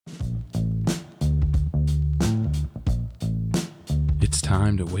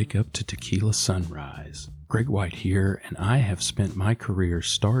time to wake up to tequila sunrise. Greg White here, and I have spent my career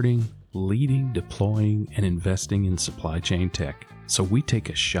starting, leading, deploying, and investing in supply chain tech. So we take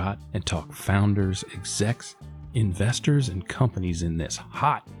a shot and talk founders, execs, investors, and companies in this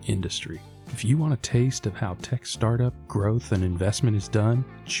hot industry. If you want a taste of how tech startup growth and investment is done,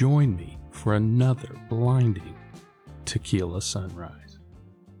 join me for another blinding tequila sunrise.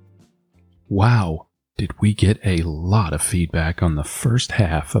 Wow, did we get a lot of feedback on the first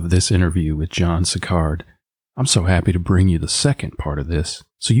half of this interview with John Sicard. I'm so happy to bring you the second part of this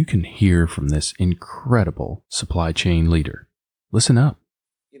so you can hear from this incredible supply chain leader. Listen up.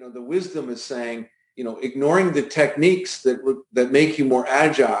 The wisdom is saying, ignoring the techniques that make you more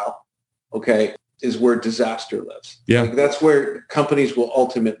agile, is where disaster lives. Yeah. That's where companies will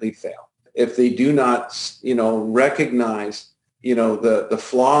ultimately fail. If they do not, recognize, the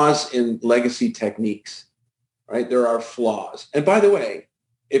flaws in legacy techniques, right? There are flaws. And by the way,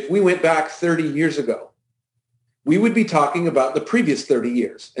 if we went back 30 years ago, we would be talking about the previous 30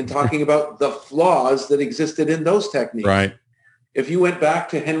 years and talking about the flaws that existed in those techniques. Right. If you went back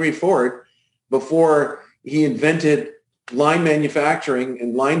to Henry Ford before he invented line manufacturing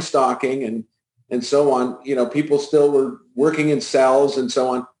and line stocking and so on, people still were working in cells and so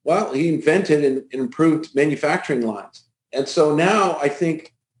on. Well, he invented and improved manufacturing lines. And so now I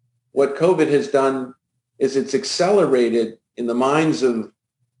think what COVID has done is it's accelerated in the minds of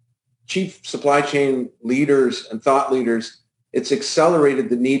chief supply chain leaders and thought leaders, it's accelerated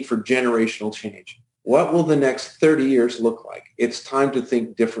the need for generational change. What will the next 30 years look like? It's time to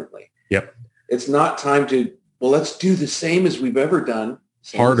think differently. Yep. It's not time to, let's do the same as we've ever done.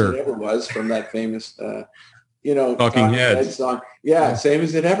 Harder. As it ever was from that famous, Talking Heads song. Yeah, same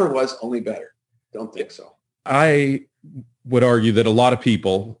as it ever was, only better. Don't think so. I would argue that a lot of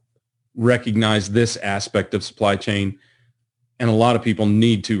people recognize this aspect of supply chain, and a lot of people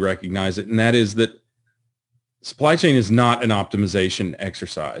need to recognize it, and that is that supply chain is not an optimization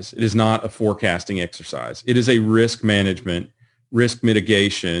exercise. It is not a forecasting exercise. It is a risk management, risk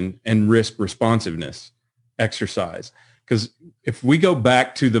mitigation, and risk responsiveness exercise. Because if we go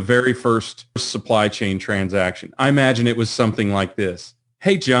back to the very first supply chain transaction, I imagine it was something like this.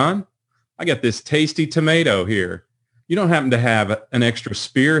 Hey, John, I got this tasty tomato here. You don't happen to have an extra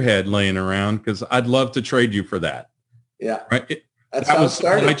spearhead laying around because I'd love to trade you for that. Yeah. Right. That's that how was it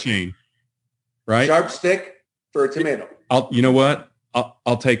started. Supply chain. Right. Sharp stick for a tomato. You know what?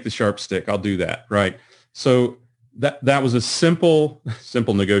 I'll take the sharp stick. I'll do that. Right. So that was a simple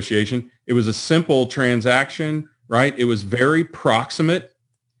negotiation. It was a simple transaction. Right. It was very proximate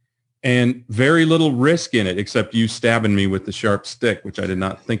and very little risk in it, except you stabbing me with the sharp stick, which I did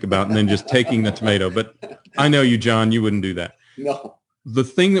not think about, and then just taking the tomato. But I know you, John, you wouldn't do that. No. The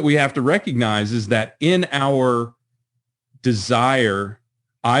thing that we have to recognize is that in our desire,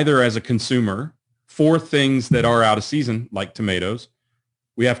 either as a consumer for things that are out of season, like tomatoes,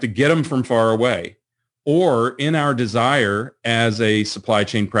 we have to get them from far away, or in our desire as a supply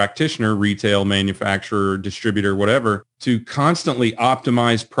chain practitioner, retail, manufacturer, distributor, whatever, to constantly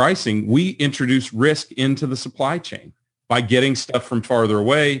optimize pricing, we introduce risk into the supply chain by getting stuff from farther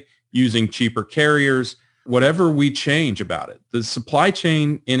away, using cheaper carriers, whatever we change about it. The supply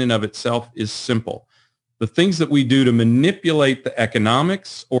chain in and of itself is simple. The things that we do to manipulate the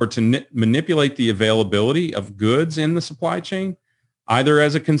economics or to manipulate the availability of goods in the supply chain, either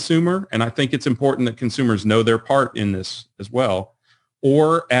as a consumer, and I think it's important that consumers know their part in this as well,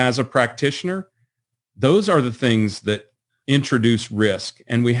 or as a practitioner, those are the things that introduce risk.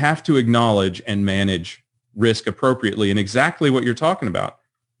 And we have to acknowledge and manage risk appropriately. And exactly what you're talking about.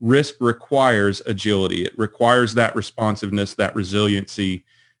 Risk requires agility. It requires that responsiveness, that resiliency,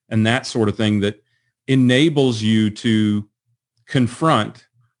 and that sort of thing that enables you to confront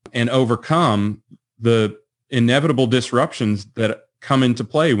and overcome the inevitable disruptions that come into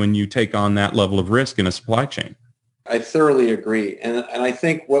play when you take on that level of risk in a supply chain. I thoroughly agree. And I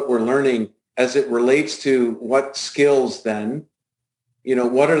think what we're learning as it relates to what skills then,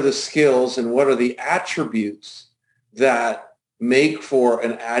 what are the skills and what are the attributes that make for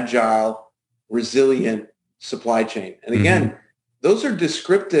an agile, resilient supply chain? And again, those are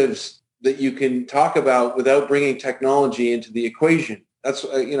descriptives that you can talk about without bringing technology into the equation. That's,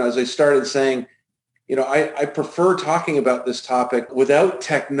 as I started saying, I prefer talking about this topic without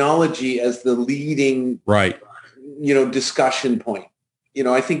technology as the leading, discussion point.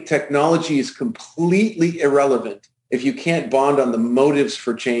 I think technology is completely irrelevant if you can't bond on the motives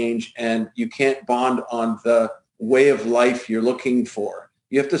for change and you can't bond on the way of life you're looking for.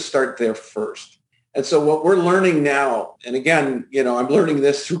 You have to start there first. And so what we're learning now, and again, I'm learning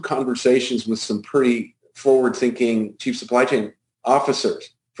this through conversations with some pretty forward-thinking chief supply chain officers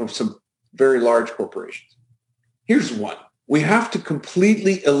from some very large corporations. Here's one. We have to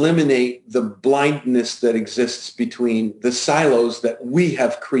completely eliminate the blindness that exists between the silos that we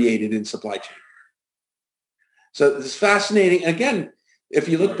have created in supply chain. So it's fascinating. Again, if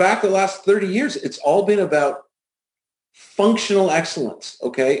you look back the last 30 years, it's all been about functional excellence,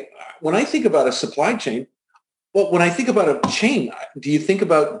 okay? When I think about a supply chain, well, when I think about a chain, do you think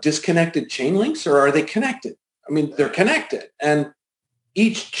about disconnected chain links or are they connected? I mean, they're connected. And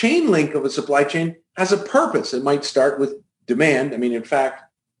each chain link of a supply chain has a purpose. It might start with demand. I mean, in fact,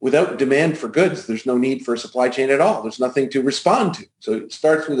 without demand for goods, there's no need for a supply chain at all. There's nothing to respond to. So it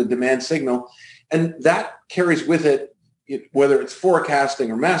starts with a demand signal. And that carries with it, whether it's forecasting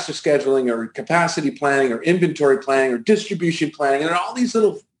or master scheduling or capacity planning or inventory planning or distribution planning, and all these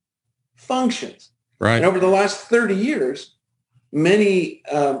little functions. Right. And over the last 30 years, many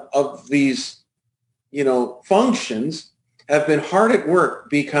of these, functions have been hard at work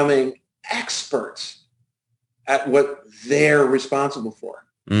becoming experts at what they're responsible for.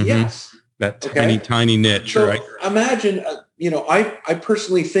 Mm-hmm. Yes. That tiny niche, so right? Imagine, I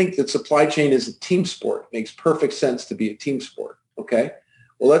personally think that supply chain is a team sport. It makes perfect sense to be a team sport. Okay.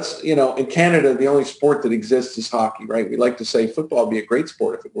 Well, in Canada, the only sport that exists is hockey, right? We like to say football would be a great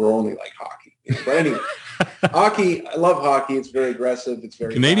sport if it were only like hockey. But anyway, hockey, I love hockey. It's very aggressive. It's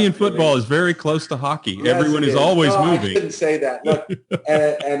very Canadian football is very close to hockey. Yes, everyone is always moving. I shouldn't say that. Look,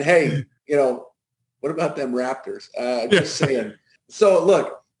 and hey, what about them Raptors? Just saying. So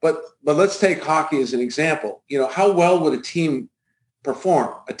look, but let's take hockey as an example. How well would a team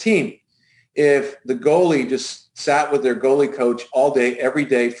perform? A team, if the goalie just sat with their goalie coach all day, every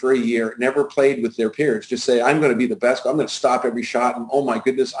day for a year, never played with their peers, just say, I'm going to be the best. I'm going to stop every shot. And oh my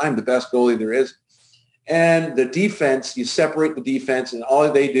goodness, I'm the best goalie there is. And the defense, you separate the defense and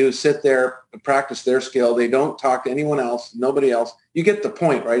all they do is sit there and practice their skill. They don't talk to anyone else, nobody else. You get the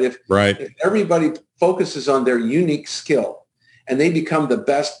point, right? If everybody focuses on their unique skill and they become the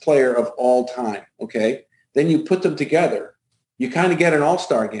best player of all time, okay, then you put them together, you kind of get an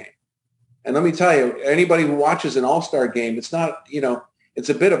all-star game. And let me tell you, anybody who watches an all-star game, it's not, it's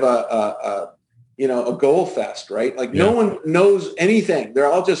a bit of a goal fest, right? Like no one knows anything.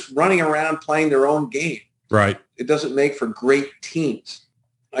 They're all just running around playing their own game. Right. It doesn't make for great teams.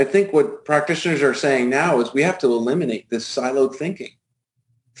 I think what practitioners are saying now is we have to eliminate this siloed thinking.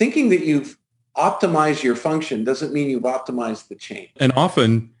 Thinking that you've optimized your function doesn't mean you've optimized the chain. And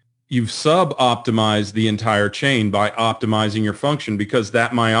often you've sub-optimized the entire chain by optimizing your function because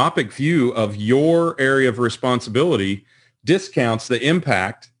that myopic view of your area of responsibility discounts the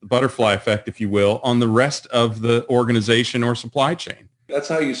impact, the butterfly effect, if you will, on the rest of the organization or supply chain. That's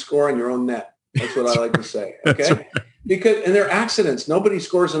how you score on your own net. That's what I like to say. Okay. Right. And they're accidents. Nobody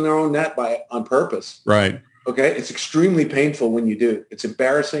scores on their own net on purpose. Right. Okay. It's extremely painful when you do. It's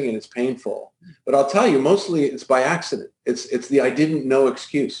embarrassing and it's painful. But I'll tell you, mostly it's by accident. It's the I didn't know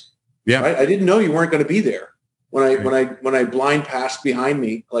excuse. Yeah. Right? I didn't know you weren't going to be there. When I blind passed behind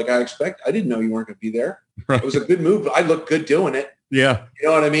me, like I expect, I didn't know you weren't going to be there. Right. It was a good move. I looked good doing it. Yeah. You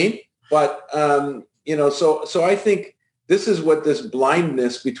know what I mean? But, so I think this is what this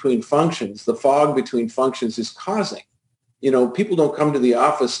blindness between functions, the fog between functions is causing. People don't come to the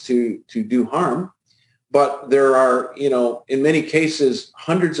office to do harm, but there are, in many cases,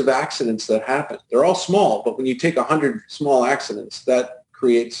 hundreds of accidents that happen. They're all small, but when you take 100 small accidents, that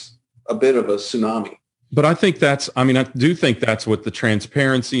creates a bit of a tsunami. But I do think that's what the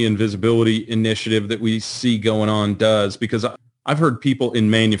transparency and visibility initiative that we see going on does, because I've heard people in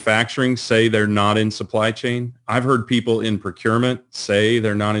manufacturing say they're not in supply chain. I've heard people in procurement say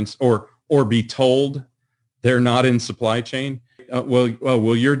they're not in, or be told they're not in supply chain. Well,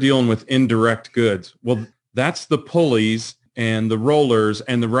 you're dealing with indirect goods. Well, that's the pulleys and the rollers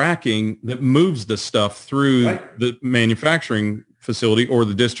and the racking that moves the stuff through the manufacturing facility or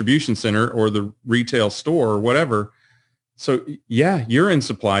the distribution center or the retail store or whatever. So yeah, you're in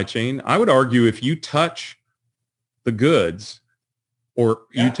supply chain. I would argue if you touch the goods or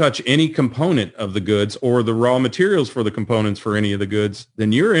you touch any component of the goods or the raw materials for the components for any of the goods,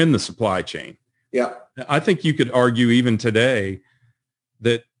 then you're in the supply chain. Yeah. I think you could argue even today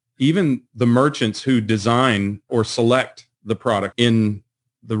that even the merchants who design or select the product in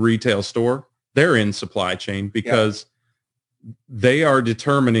the retail store, they're in supply chain because they are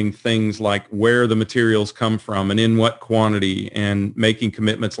determining things like where the materials come from and in what quantity and making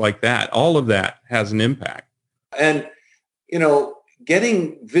commitments like that. All of that has an impact. And,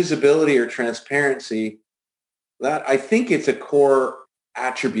 getting visibility or transparency, that I think it's a core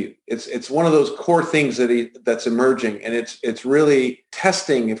attribute. It's one of those core things that's emerging, and it's really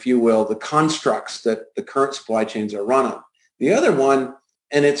testing, if you will, the constructs that the current supply chains are run on. The other one,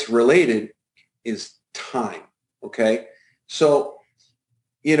 and it's related, is time. Okay. So,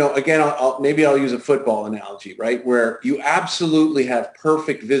 again, maybe I'll use a football analogy, right? Where you absolutely have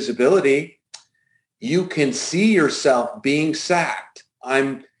perfect visibility. You can see yourself being sacked.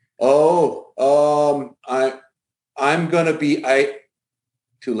 I'm going to be,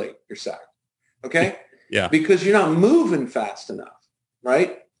 too late. You're sacked. Okay. Yeah. Because you're not moving fast enough.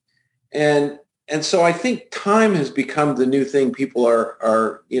 Right. And so I think time has become the new thing people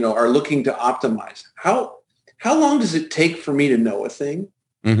are looking to optimize. How long does it take for me to know a thing?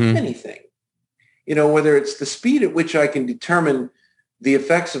 Mm-hmm. Anything. Whether it's the speed at which I can determine the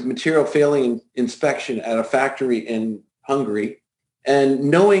effects of material failing in inspection at a factory in Hungary, and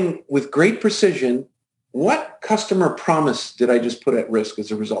knowing with great precision what customer promise did I just put at risk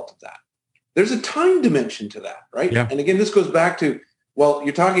as a result of that. There's a time dimension to that, right? Yeah. And again, this goes back to, well,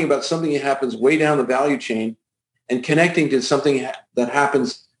 you're talking about something that happens way down the value chain and connecting to something that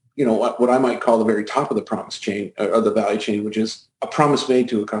happens, what I might call the very top of the promise chain or the value chain, which is a promise made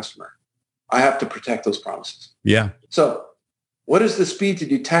to a customer. I have to protect those promises. Yeah. So what is the speed to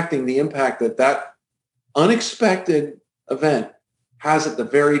detecting the impact that unexpected event has at the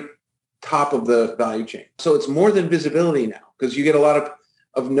very top of the value chain? So it's more than visibility now, because you get a lot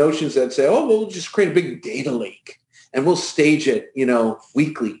of notions that say, oh, we'll just create a big data lake and we'll stage it,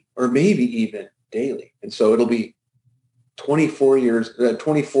 weekly or maybe even daily. And so it'll be 24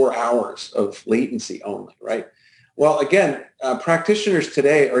 hours of latency only, right? Well, again, practitioners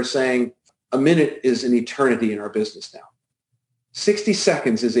today are saying a minute is an eternity in our business now. 60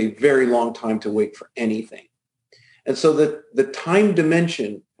 seconds is a very long time to wait for anything. And so the time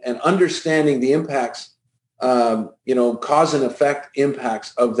dimension and understanding the impacts, cause and effect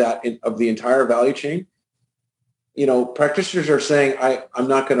impacts of of the entire value chain, practitioners are saying, I'm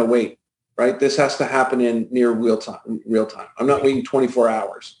not going to wait, right? This has to happen in near real time. I'm not waiting 24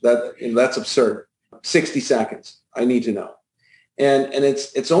 hours. That's absurd. 60 seconds. I need to know. And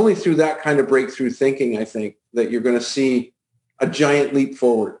it's only through that kind of breakthrough thinking, I think, that you're going to see a giant leap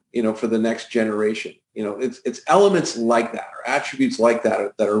forward, for the next generation. It's elements like that or attributes like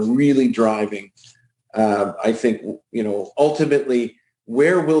that are really driving, I think, ultimately,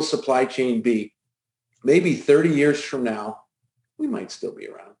 where will supply chain be? Maybe 30 years from now, we might still be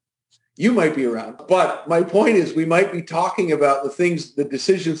around. You might be around. But my point is we might be talking about the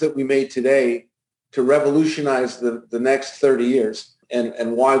decisions that we made today to revolutionize the next 30 years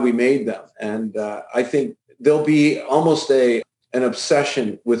and why we made them. And I think there'll be almost an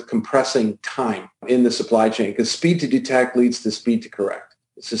obsession with compressing time in the supply chain, because speed to detect leads to speed to correct.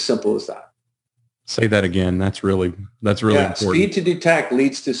 It's as simple as that. Say that again. That's really important. Speed to detect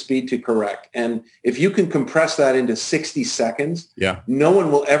leads to speed to correct. And if you can compress that into 60 seconds, no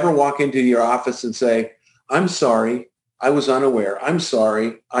one will ever walk into your office and say, I'm sorry, I was unaware. I'm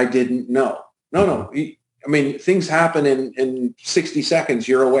sorry, I didn't know. No. I mean, things happen in 60 seconds,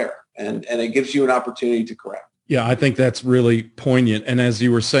 you're aware, and it gives you an opportunity to correct. Yeah, I think that's really poignant. And as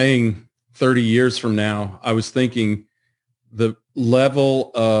you were saying, 30 years from now, I was thinking the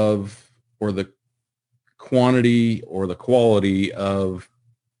level of, or the quantity or the quality of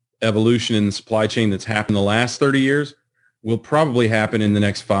evolution in the supply chain that's happened the last 30 years will probably happen in the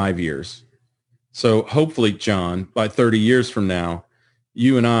next 5 years. So hopefully, John, by 30 years from now,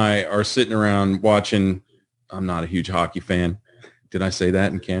 you and I are sitting around watching. I'm not a huge hockey fan. Did I say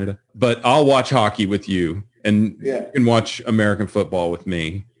that in Canada? But I'll watch hockey with you, and you can watch American football with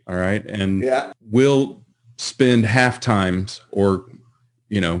me. All right. And we'll spend half times or,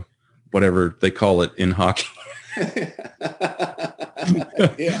 whatever they call it in hockey.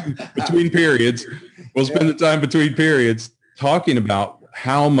 Between periods. We'll spend the time between periods talking about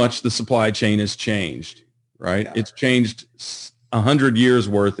how much the supply chain has changed, right? Yeah. It's changed 100 years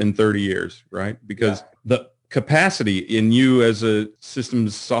worth in 30 years, right? Because the capacity in you as a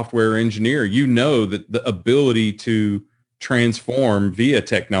systems software engineer, that the ability to transform via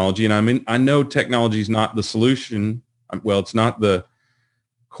technology. And I know technology is not the solution. Well, it's not the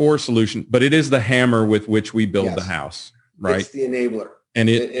core solution, but it is the hammer with which we build the house, right? It's the enabler. And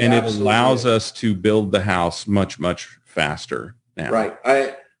it allows us to build the house much, much faster now. Right.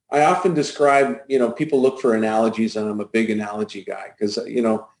 I often describe, people look for analogies, and I'm a big analogy guy because,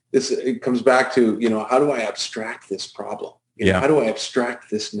 it comes back to, how do I abstract this problem? How do I abstract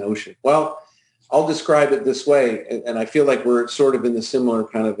this notion? Well, I'll describe it this way, and I feel like we're sort of in the similar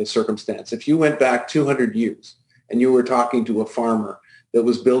kind of a circumstance. If you went back 200 years and you were talking to a farmer that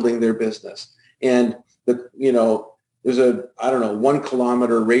was building their business, and there's a 1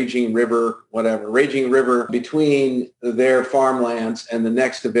 kilometer raging river between their farmlands and the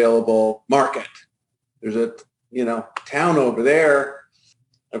next available market. There's a town over there.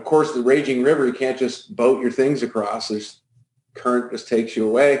 Of course, the raging river, you can't just boat your things across. There's current just takes you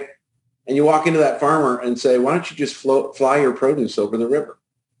away. And you walk into that farmer and say, why don't you just fly your produce over the river?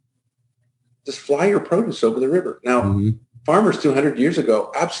 Just fly your produce over the river. Now, farmers 200 years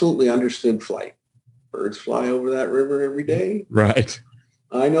ago absolutely understood flight. Birds fly over that river every day. Right.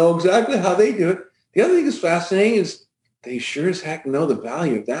 I know exactly how they do it. The other thing that's fascinating is they sure as heck know the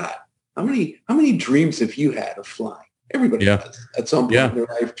value of that. How many dreams have you had of flying? Everybody does at some point in their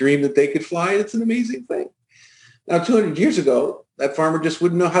life dream that they could fly. It's an amazing thing. Now, 200 years ago, that farmer just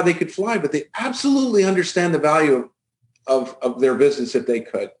wouldn't know how they could fly, but they absolutely understand the value of their business if they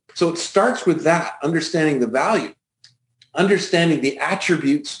could. So it starts with that, understanding the value, understanding the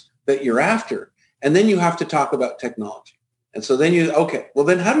attributes that you're after. And then you have to talk about technology. And so then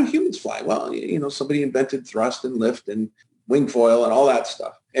then how do humans fly? Well, somebody invented thrust and lift and wing foil and all that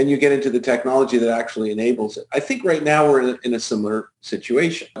stuff. And you get into the technology that actually enables it. I think right now we're in a similar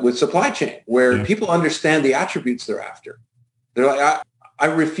situation with supply chain where people understand the attributes they're after. They're like, I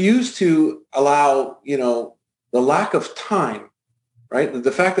refuse to allow, the lack of time, right?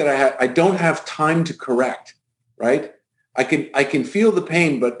 The fact that I don't have time to correct, right? I can feel the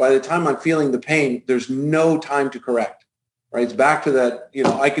pain, but by the time I'm feeling the pain, there's no time to correct, right? It's back to that,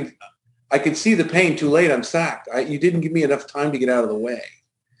 I could see the pain. Too late, I'm sacked. You didn't give me enough time to get out of the way.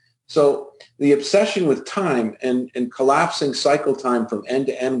 So the obsession with time and collapsing cycle time from end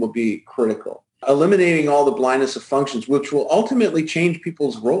to end will be critical. Eliminating all the blindness of functions, which will ultimately change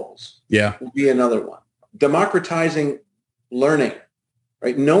people's roles, will be another one. Democratizing learning,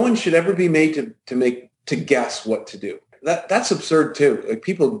 right? No one should ever be made to guess what to do. That's absurd too. Like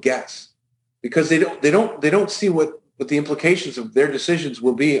people guess because they don't see what the implications of their decisions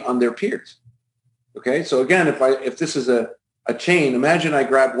will be on their peers. Okay, so again, if this is a chain, imagine I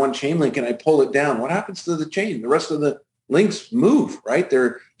grab one chain link and I pull it down. What happens to the chain? The rest of the links move, right?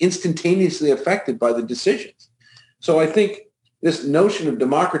 They're instantaneously affected by the decisions. So I think this notion of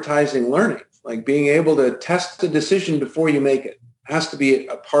democratizing learning, like being able to test the decision before you make it, has to be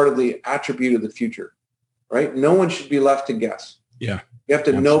a part of the attribute of the future, right? No one should be left to guess. Yeah. You have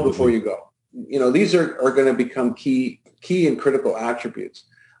to know before you go. These are going to become key and critical attributes.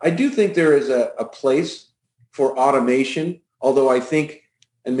 I do think there is a place for automation, although I think,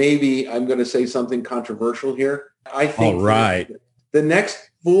 and maybe I'm going to say something controversial here, I think the next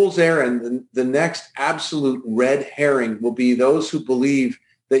fool's errand, the next absolute red herring will be those who believe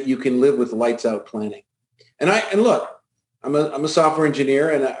that you can live with lights out planning. And look, I'm a software engineer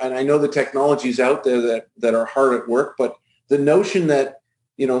and I know the technologies out there that are hard at work, but the notion that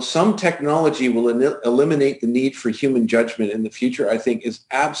some technology will eliminate the need for human judgment in the future, I think is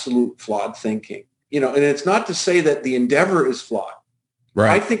absolute flawed thinking. And it's not to say that the endeavor is flawed.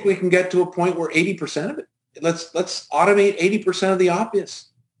 Right. I think we can get to a point where 80% of it, let's automate 80% of the obvious.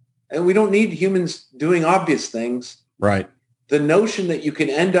 And we don't need humans doing obvious things. Right. The notion that you can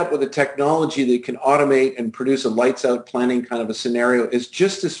end up with a technology that can automate and produce a lights out planning kind of a scenario is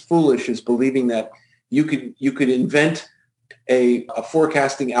just as foolish as believing that you could invent a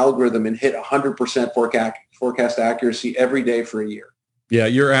forecasting algorithm and hit 100% forecast accuracy every day for a year. Yeah,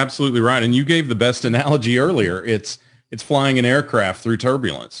 you're absolutely right. And you gave the best analogy earlier. It's flying an aircraft through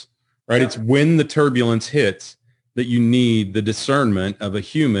turbulence, right? Yeah. It's when the turbulence hits that you need the discernment of a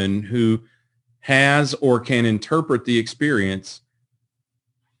human who has or can interpret the experience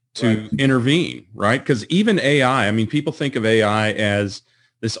to intervene, right? Because even AI, I mean, people think of AI as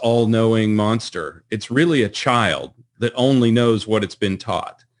this all-knowing monster. It's really a child that only knows what it's been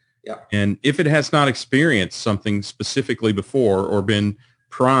taught. Yeah. And if it has not experienced something specifically before or been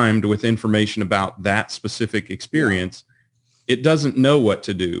primed with information about that specific experience, it doesn't know what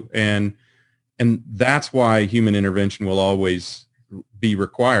to do. And that's why human intervention will always be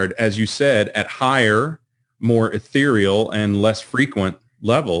required, as you said, at higher, more ethereal and less frequent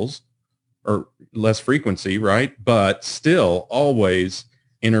levels or less frequency, right? But still always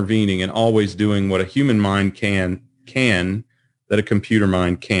intervening and always doing what a human mind can that a computer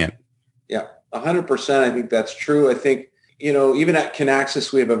mind can't. Yeah, 100%. I think that's true. I think, even at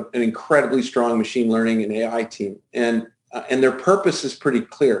Kinaxis, we have an incredibly strong machine learning and AI team, and their purpose is pretty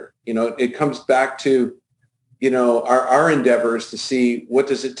clear. It comes back to, our endeavors to see what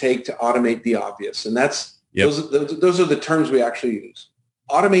does it take to automate the obvious. And that's, those are the terms we actually use.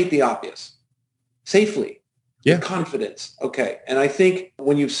 Automate the obvious safely, with confidence. Okay. And I think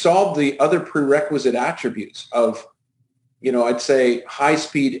when you've solved the other prerequisite attributes of, I'd say high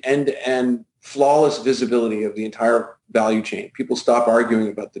speed, end-to-end, flawless visibility of the entire value chain, people stop arguing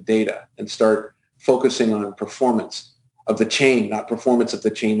about the data and start focusing on performance. of the chain, not performance of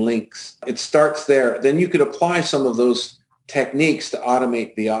the chain links. It starts there. Then you could apply some of those techniques to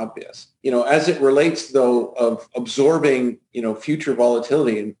automate the obvious. As it relates, though, of absorbing, future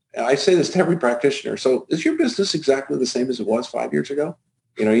volatility, and I say this to every practitioner. So is your business exactly the same as it was 5 years ago?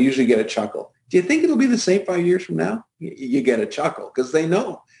 You usually get a chuckle. Do you think it'll be the same 5 years from now? You get a chuckle because they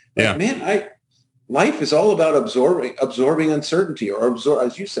know, life is all about absorbing uncertainty or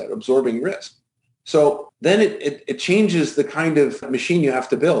as you said, absorbing risk. So then it changes the kind of machine you have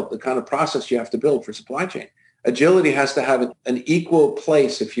to build, the kind of process you have to build for supply chain. Agility has to have an equal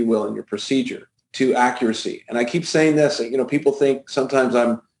place, if you will, in your procedure to accuracy. And I keep saying this, people think sometimes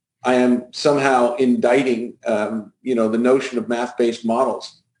I am somehow indicting, the notion of math-based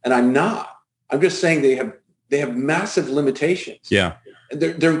models, and I'm not. I'm just saying they have massive limitations. Yeah,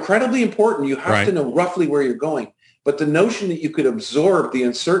 they're incredibly important. You have to know roughly where you're going, but the notion that you could absorb the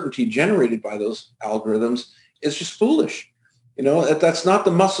uncertainty generated by those algorithms is just foolish. That's not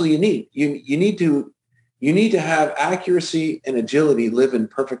the muscle you need. You need to have accuracy and agility live in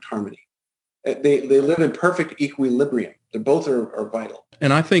perfect harmony. They live in perfect equilibrium. They both are vital.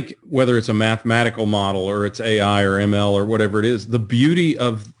 And I think whether it's a mathematical model or it's AI or ML or whatever it is, the beauty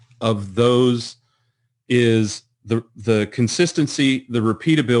of those is the consistency, the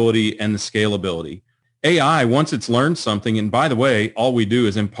repeatability, and the scalability. AI, once it's learned something, and by the way, all we do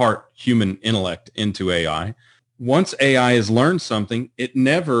is impart human intellect into AI. Once AI has learned something, it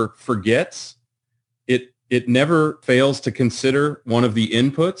never forgets. It never fails to consider one of the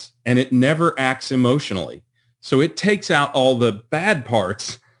inputs, and it never acts emotionally. So it takes out all the bad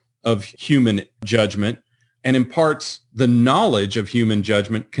parts of human judgment and imparts the knowledge of human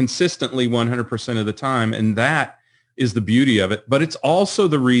judgment consistently 100% of the time. And that is the beauty of it. But it's also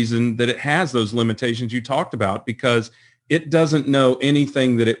the reason that it has those limitations you talked about, because it doesn't know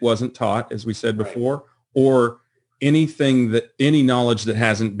anything that it wasn't taught, as we said before, or any knowledge that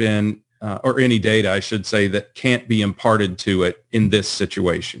hasn't been or any data, I should say, that can't be imparted to it in this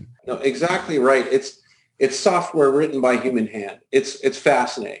situation. No, exactly right. It's software written by human hand. It's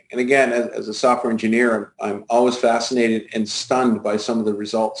fascinating. And again, as a software engineer, I'm always fascinated and stunned by some of the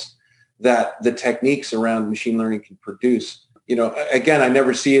results that the techniques around machine learning can produce. Again, I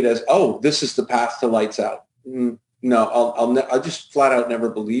never see it as, oh, this is the path to lights out. No, I'll just flat out never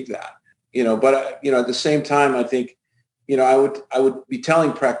believe that. But at the same time, I think, I would be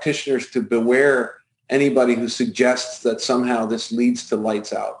telling practitioners to beware anybody who suggests that somehow this leads to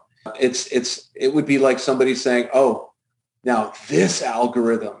lights out. It would be like somebody saying, oh, now this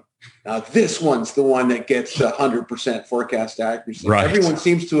algorithm, now this one's the one that gets 100% forecast accuracy. Right. Everyone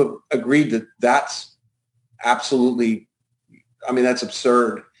seems to have agreed that that's absolutely, that's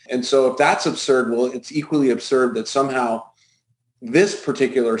absurd. And so if that's absurd, well, it's equally absurd that somehow this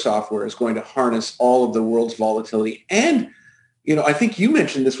particular software is going to harness all of the world's volatility. And, I think you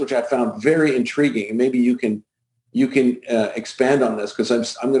mentioned this, which I found very intriguing. And maybe you can expand on this, because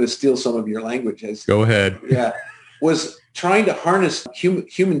I'm going to steal some of your language. Go ahead. Yeah. Was trying to harness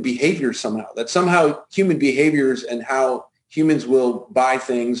human behavior somehow, that somehow human behaviors and how humans will buy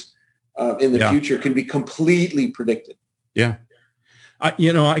things in the future can be completely predicted. Yeah.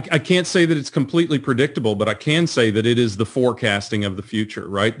 I can't say that it's completely predictable, but I can say that it is the forecasting of the future,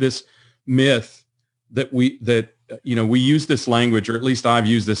 right? This myth that we use this language, or at least I've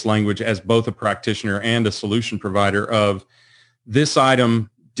used this language as both a practitioner and a solution provider, of this item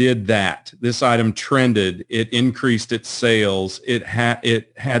did that. This item trended. It increased its sales. It had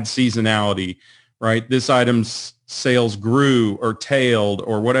seasonality, right? This item's sales grew or tailed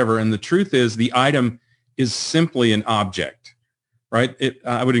or whatever. And the truth is, the item is simply an object. Right?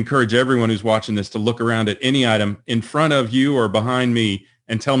 I would encourage everyone who's watching this to look around at any item in front of you or behind me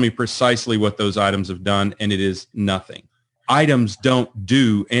and tell me precisely what those items have done, and it is nothing. Items don't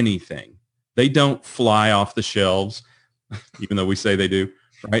do anything. They don't fly off the shelves, even though we say they do,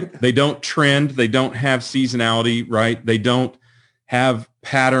 right? They don't trend. They don't have seasonality, right? They don't have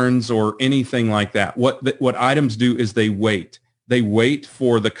patterns or anything like that. What items do is they wait. They wait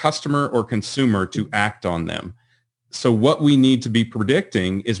for the customer or consumer to act on them. So what we need to be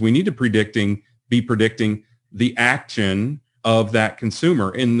predicting is be predicting the action of that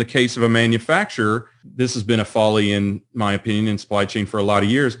consumer. In the case of a manufacturer, this has been a folly, in my opinion, in supply chain for a lot of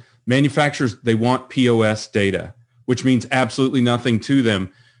years. Manufacturers, they want POS data, which means absolutely nothing to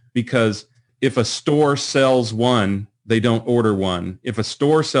them, because if a store sells one, they don't order one. If a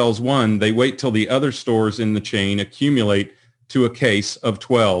store sells one, they wait till the other stores in the chain accumulate to a case of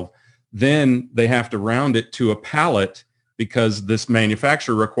 12. Then they have to round it to a pallet, because this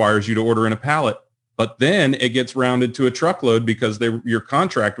manufacturer requires you to order in a pallet. But then it gets rounded to a truckload because your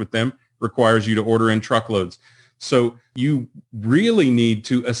contract with them requires you to order in truckloads. So you really need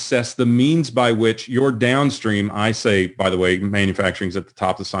to assess the means by which your downstream, I say, by the way, manufacturing is at the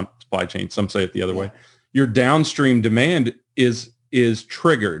top of the supply chain. Some say it the other way. Your downstream demand is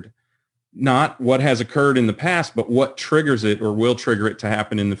triggered, not what has occurred in the past, but what triggers it or will trigger it to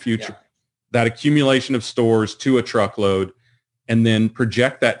happen in the future. Yeah. That accumulation of stores to a truckload, and then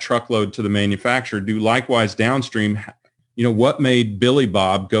project that truckload to the manufacturer. Do likewise downstream. You know, what made Billy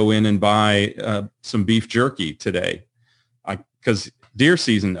Bob go in and buy some beef jerky today? Because deer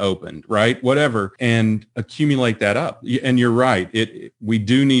season opened, right? Whatever, and accumulate that up. And you're right. We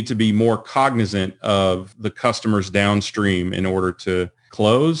do need to be more cognizant of the customers downstream in order to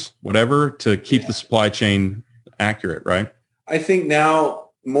close, whatever, to keep the supply chain accurate, right? I think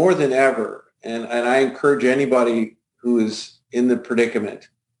now more than ever, and I encourage anybody who is in the predicament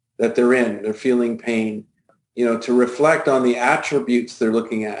that they're feeling pain, you know, to reflect on the attributes they're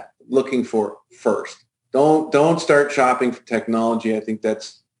looking for first. Don't start shopping for technology. I think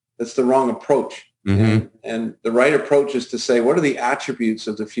that's the wrong approach. Mm-hmm. And the right approach is to say, what are the attributes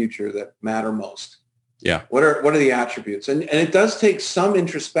of the future that matter most? Yeah. What are the attributes? And it does take some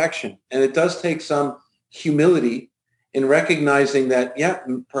introspection, and it does take some humility in recognizing that,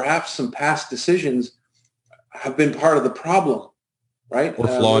 perhaps some past decisions have been part of the problem, right? Or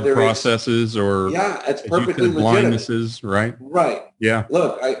flawed processes, or it's perfectly legitimate. Blindnesses, right? Right. Yeah.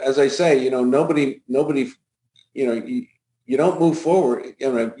 Look, as I say, you know, nobody, you know, you don't move forward.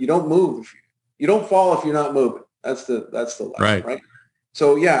 You know, you don't move. You don't fall if you're not moving. That's the lesson, right?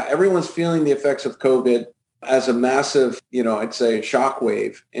 So everyone's feeling the effects of COVID as a massive, you know, I'd say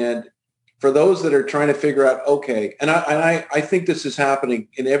shockwave. And for those that are trying to figure out, okay, and I think this is happening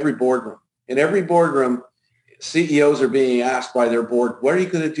in every boardroom. In every boardroom, CEOs are being asked by their board, what are you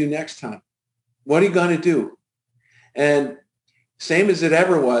going to do next time? What are you going to do? And same as it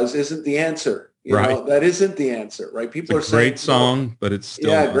ever was isn't the answer. You know, that isn't the answer, right? People are saying, great song, but it's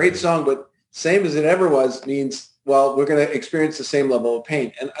still great song, but same as it ever was means, well, we're going to experience the same level of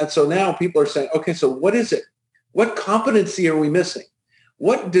pain. And so now people are saying, okay, so what is it? What competency are we missing?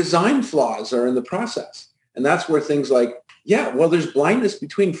 What design flaws are in the process? And that's where things like, there's blindness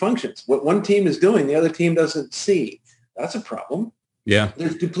between functions. What one team is doing, the other team doesn't see. That's a problem. Yeah.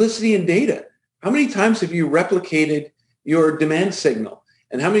 There's duplicity in data. How many times have you replicated your demand signal?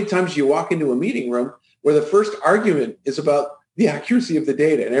 And how many times do you walk into a meeting room where the first argument is about the accuracy of the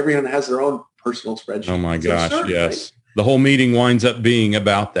data, and everyone has their own personal spreadsheet? Oh my gosh, absurd, yes. Right? The whole meeting winds up being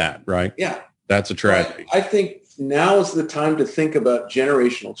about that, right? Yeah. That's a tragedy. I think now is the time to think about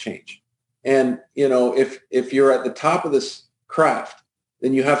generational change. And, you know, if you're at the top of this craft,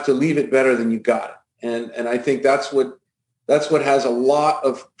 then you have to leave it better than you got it. And I think that's what has a lot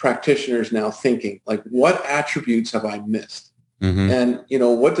of practitioners now thinking, like, what attributes have I missed? Mm-hmm. And, you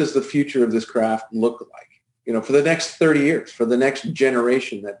know, what does the future of this craft look like, you know, for the next 30 years, for the next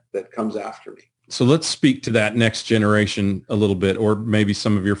generation that comes after me? So let's speak to that next generation a little bit, or maybe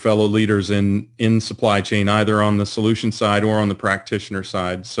some of your fellow leaders in supply chain, either on the solution side or on the practitioner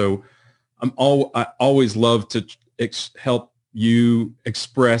side. So I always love to help you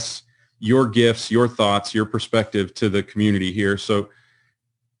express your gifts, your thoughts, your perspective to the community here. So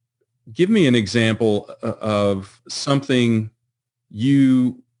give me an example of something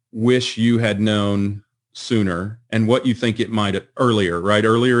you wish you had known sooner, and what you think it might have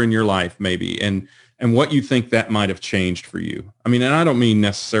earlier in your life maybe, and what you think that might have changed for you. I mean, and I don't mean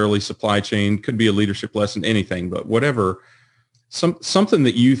necessarily supply chain, could be a leadership lesson, anything, but whatever. Something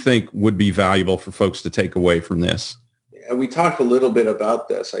that you think would be valuable for folks to take away from this. And we talked a little bit about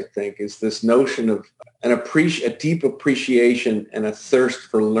this, I think, is this notion of a deep appreciation and a thirst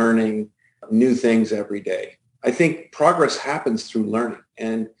for learning new things every day. I think progress happens through learning.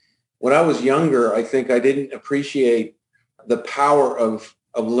 And when I was younger, I think I didn't appreciate the power of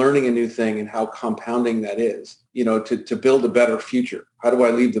learning a new thing and how compounding that is, you know, to build a better future. How do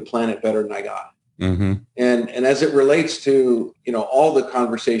I leave the planet better than I got it? Mm-hmm. And as it relates to, you know, all the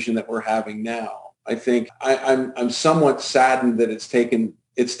conversation that we're having now, I think I'm somewhat saddened that it's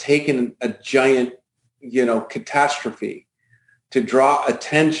taken a giant, you know, catastrophe to draw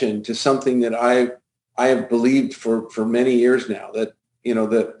attention to something that I have believed for many years now, that, you know,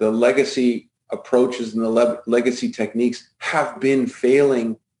 the legacy approaches and the legacy techniques have been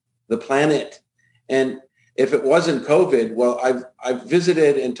failing the planet. And if it wasn't COVID, well, I've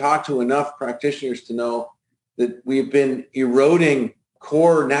visited and talked to enough practitioners to know that we've been eroding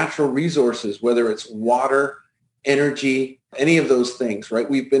core natural resources, whether it's water, energy, any of those things, right?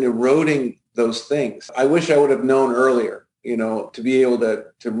 We've been eroding those things. I wish I would have known earlier, you know, to be able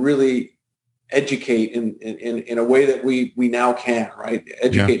to really educate in a way that we now can, right?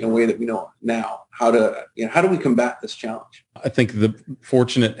 Educate in a way that we know now how to, how do we combat this challenge? I think the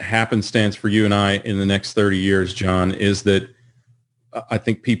fortunate happenstance for you and I in the next 30 years, John, is that I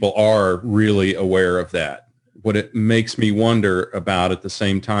think people are really aware of that. What it makes me wonder about at the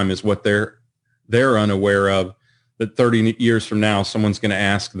same time is what they're unaware of, that 30 years from now, someone's going to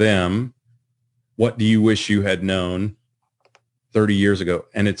ask them, what do you wish you had known 30 years ago?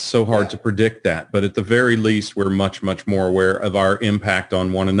 And it's so hard to predict that. But at the very least, we're much, much more aware of our impact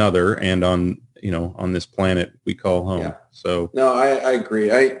on one another and on, on this planet we call home. Yeah. So no, I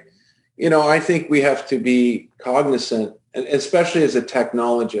agree. I think we have to be cognizant, and especially as a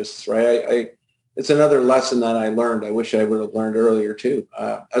technologist, right? It's another lesson that I learned. I wish I would have learned earlier too.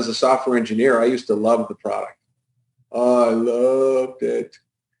 As a software engineer, I used to love the product. Oh, I loved it.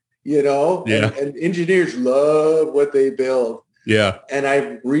 And engineers love what they build. Yeah. And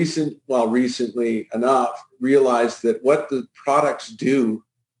I recently enough realized that what the products do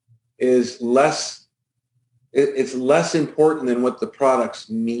is it's less important than what the products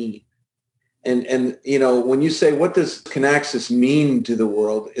mean. And when you say, what does Kinaxis mean to the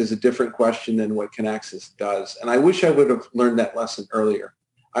world, is a different question than what Kinaxis does. And I wish I would have learned that lesson earlier.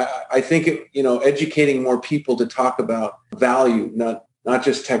 I think, educating more people to talk about value, not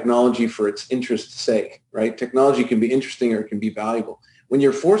just technology for its interest's sake, right? Technology can be interesting or it can be valuable. When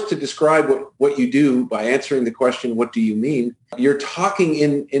you're forced to describe what you do by answering the question, what do you mean? You're talking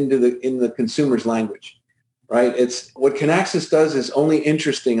in the consumer's language. Right. It's what Kinaxis does is only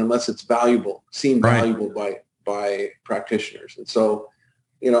interesting unless it's valuable, seen valuable by practitioners. And so,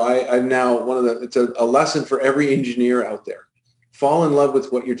 I'm now it's a lesson for every engineer out there. Fall in love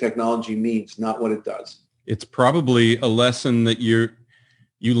with what your technology means, not what it does. It's probably a lesson that you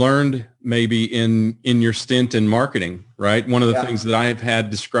learned maybe in your stint in marketing, right? One of the things that I've had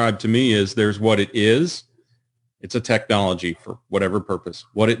described to me is there's what it is. It's a technology for whatever purpose.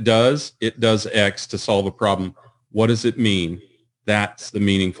 What it does X to solve a problem. What does it mean? That's the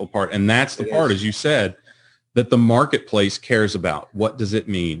meaningful part. And that's the part, as you said, that the marketplace cares about. What does it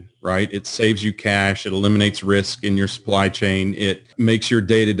mean, right? It saves you cash. It eliminates risk in your supply chain. It makes your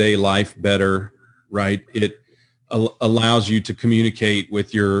day-to-day life better, right? It allows you to communicate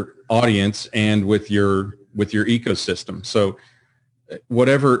with your audience and with your ecosystem. So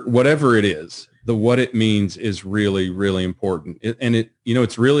whatever it is, the what it means is really, really important.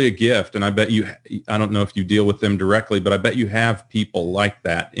 It's really a gift. And I bet I don't know if you deal with them directly, but I bet you have people like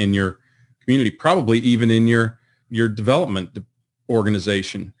that in your community, probably even in your development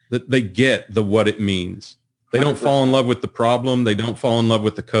organization, that they get the what it means. They don't 100%. Fall in love with the problem. They don't fall in love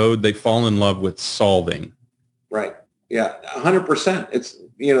with the code. They fall in love with solving. Right. Yeah, 100%. It's,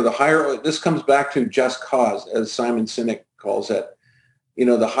 this comes back to just cause, as Simon Sinek calls it.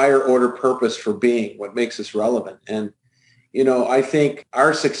 The higher order purpose for being, what makes us relevant. And, I think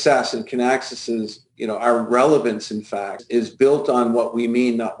our success in Kinaxis is, our relevance, in fact, is built on what we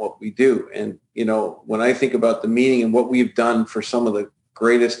mean, not what we do. And, when I think about the meaning and what we've done for some of the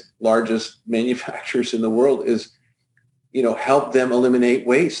greatest, largest manufacturers in the world is, help them eliminate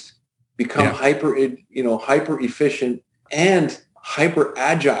waste, become hyper efficient and hyper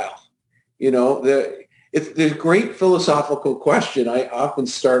agile. It's a great philosophical question I often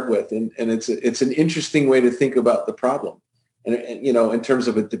start with, and it's an interesting way to think about the problem. And in terms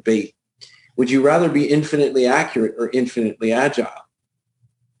of a debate, would you rather be infinitely accurate or infinitely agile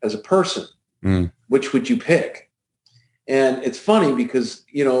as a person? Which would you pick? And it's funny because,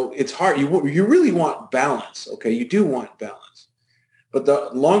 it's hard. You really want balance. Okay. You do want balance, but the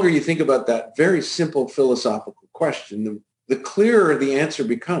longer you think about that very simple philosophical question, the clearer the answer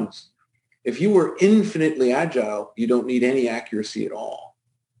becomes. If you were infinitely agile, you don't need any accuracy at all.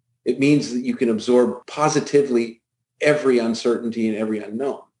 It means that you can absorb positively every uncertainty and every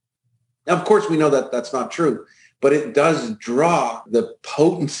unknown. Now, of course, we know that that's not true, but it does draw the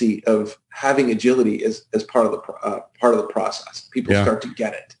potency of having agility as part of the process. People start to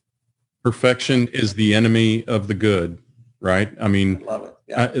get it. Perfection is the enemy of the good, right? I mean, I love it.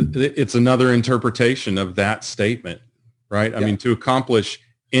 Yeah. It's another interpretation of that statement, right? I mean, to accomplish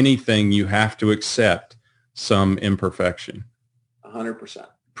anything, you have to accept some imperfection. 100%.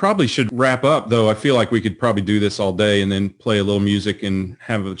 Probably should wrap up, though. I feel like we could probably do this all day and then play a little music and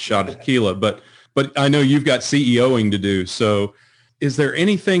have a shot of tequila. But I know you've got CEOing to do. So is there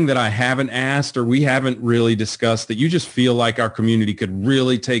anything that I haven't asked or we haven't really discussed that you just feel like our community could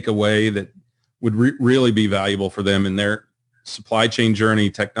really take away that would really be valuable for them in their supply chain journey,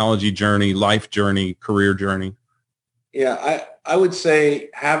 technology journey, life journey, career journey? Yeah, I would say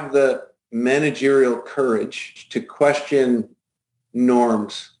have the managerial courage to question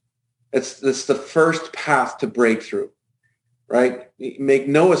norms It's the first path to breakthrough, right? Make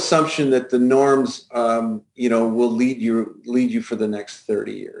no assumption that the norms, will lead you for the next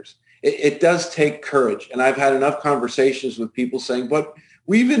 30 years. It does take courage. And I've had enough conversations with people saying, but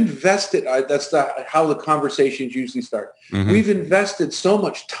we've invested, that's how the conversations usually start. Mm-hmm. We've invested so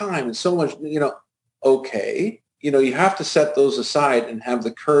much time and so much, okay. You have to set those aside and have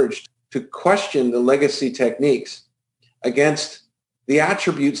the courage to question the legacy techniques against the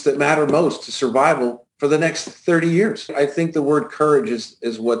attributes that matter most to survival for the next 30 years. I think the word courage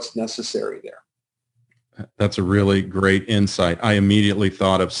is what's necessary there. That's a really great insight. I immediately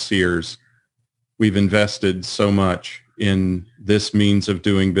thought of Sears. We've invested so much in this means of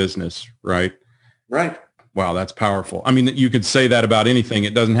doing business, right? Right. Wow, that's powerful. I mean, you could say that about anything.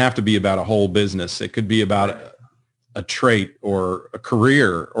 It doesn't have to be about a whole business. It could be about a trait or a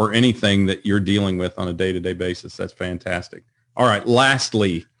career or anything that you're dealing with on a day-to-day basis. That's fantastic. All right.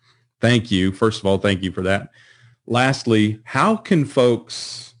 Lastly, thank you. First of all, thank you for that. Lastly, how can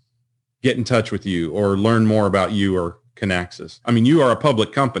folks get in touch with you or learn more about you or Kinaxis? I mean, you are a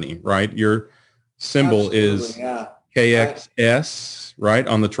public company, right? Your symbol is KXS, right,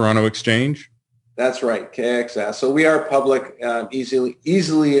 on the Toronto Exchange? That's right, KXS. So we are public,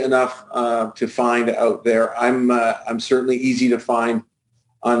 easily enough to find out there. I'm certainly easy to find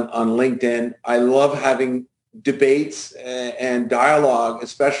on LinkedIn. I love having debates and dialogue,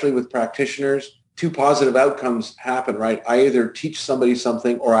 especially with practitioners. Two positive outcomes happen, right? I either teach somebody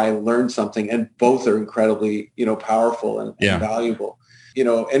something or I learn something, and both are incredibly, powerful and valuable.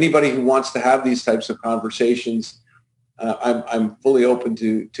 Anybody who wants to have these types of conversations, I'm fully open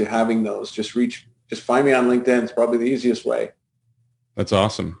to having those. Just find me on LinkedIn. It's probably the easiest way. That's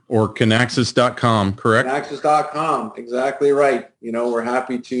awesome. Or Kinaxis.com, correct? Kinaxis.com, exactly right. We're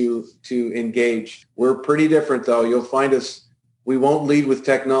happy to engage. We're pretty different, though. You'll find us, we won't lead with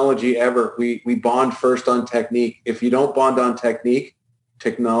technology ever. We bond first on technique. If you don't bond on technique,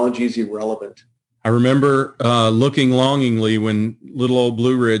 technology is irrelevant. I remember looking longingly when little old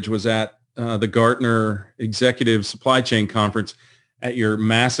Blue Ridge was at the Gartner Executive Supply Chain Conference at your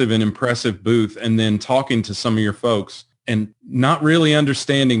massive and impressive booth, and then talking to some of your folks and not really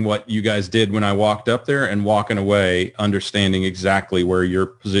understanding what you guys did when I walked up there, and walking away understanding exactly where your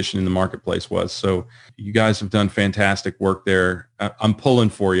position in the marketplace was. So you guys have done fantastic work there. I'm pulling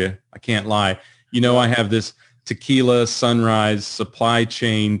for you. I can't lie. I have this Tequila Sunrise Supply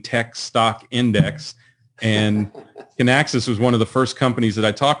Chain Tech Stock Index, and Kinaxis was one of the first companies that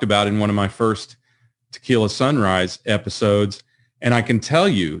I talked about in one of my first Tequila Sunrise episodes. And I can tell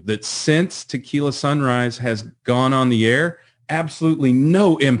you that since Tequila Sunrise has gone on the air, absolutely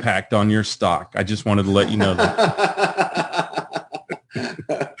no impact on your stock. I just wanted to let you know that.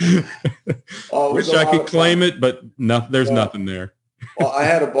 Wish I could claim it, but there's nothing there. Well, I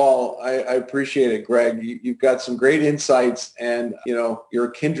had a ball. I appreciate it, Greg. You've got some great insights, and you're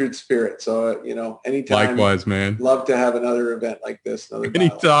a kindred spirit. So anytime. Likewise, man. Love to have another event like this.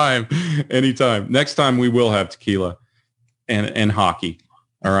 Anytime. Next time we will have tequila and hockey.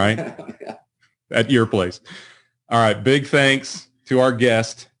 All right, yeah. At your place. All right. Big thanks to our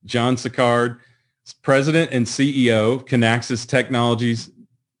guest, John Sicard, President and CEO, Kinaxis Technologies.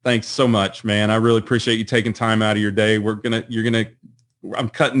 Thanks so much, man. I really appreciate you taking time out of your day. I'm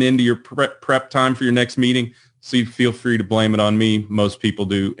cutting into your prep time for your next meeting, so you feel free to blame it on me. Most people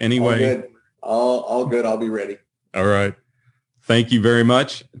do anyway. All good. I'll be ready. All right. Thank you very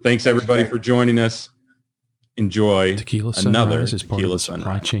much. Thanks everybody for joining us. Enjoy Tequila Sunrise is part of the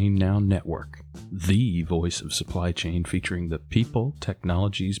Supply Chain Now Network, the voice of supply chain, featuring the people,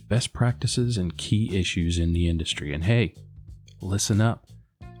 technologies, best practices, and key issues in the industry. And hey, listen up.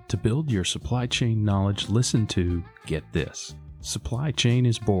 To build your supply chain knowledge, listen to Get This. Supply Chain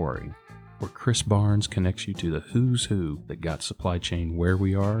is Boring, where Chris Barnes connects you to the who's who that got supply chain where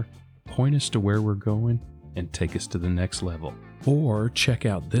we are, point us to where we're going, and take us to the next level. Or check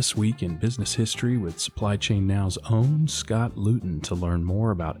out This Week in Business History with Supply Chain Now's own Scott Luton to learn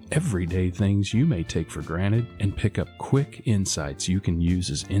more about everyday things you may take for granted and pick up quick insights you can use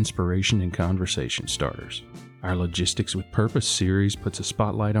as inspiration and conversation starters. Our Logistics with Purpose series puts a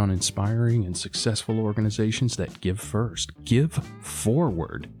spotlight on inspiring and successful organizations that give first, give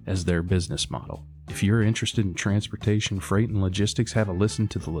forward as their business model. If you're interested in transportation, freight, and logistics, have a listen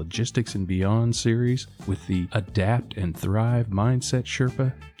to the Logistics and Beyond series with the Adapt and Thrive Mindset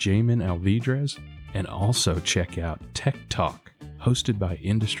Sherpa, Jamin Alvidrez, and also check out Tech Talk, hosted by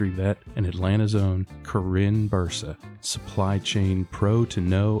industry vet and Atlanta's own Corinne Bursa, Supply Chain Pro to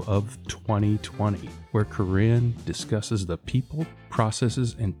Know of 2020, where Corinne discusses the people,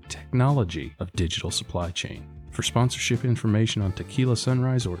 processes, and technology of digital supply chain. For For sponsorship information on Tequila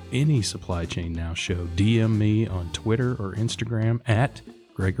Sunrise or any Supply Chain Now show, DM me on Twitter or Instagram at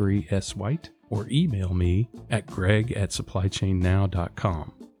Gregory S. White or email me at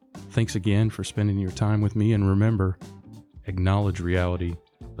greg@supplychainnow.com. Thanks again for spending your time with me, and remember, acknowledge reality,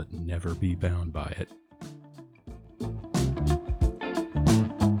 but never be bound by it.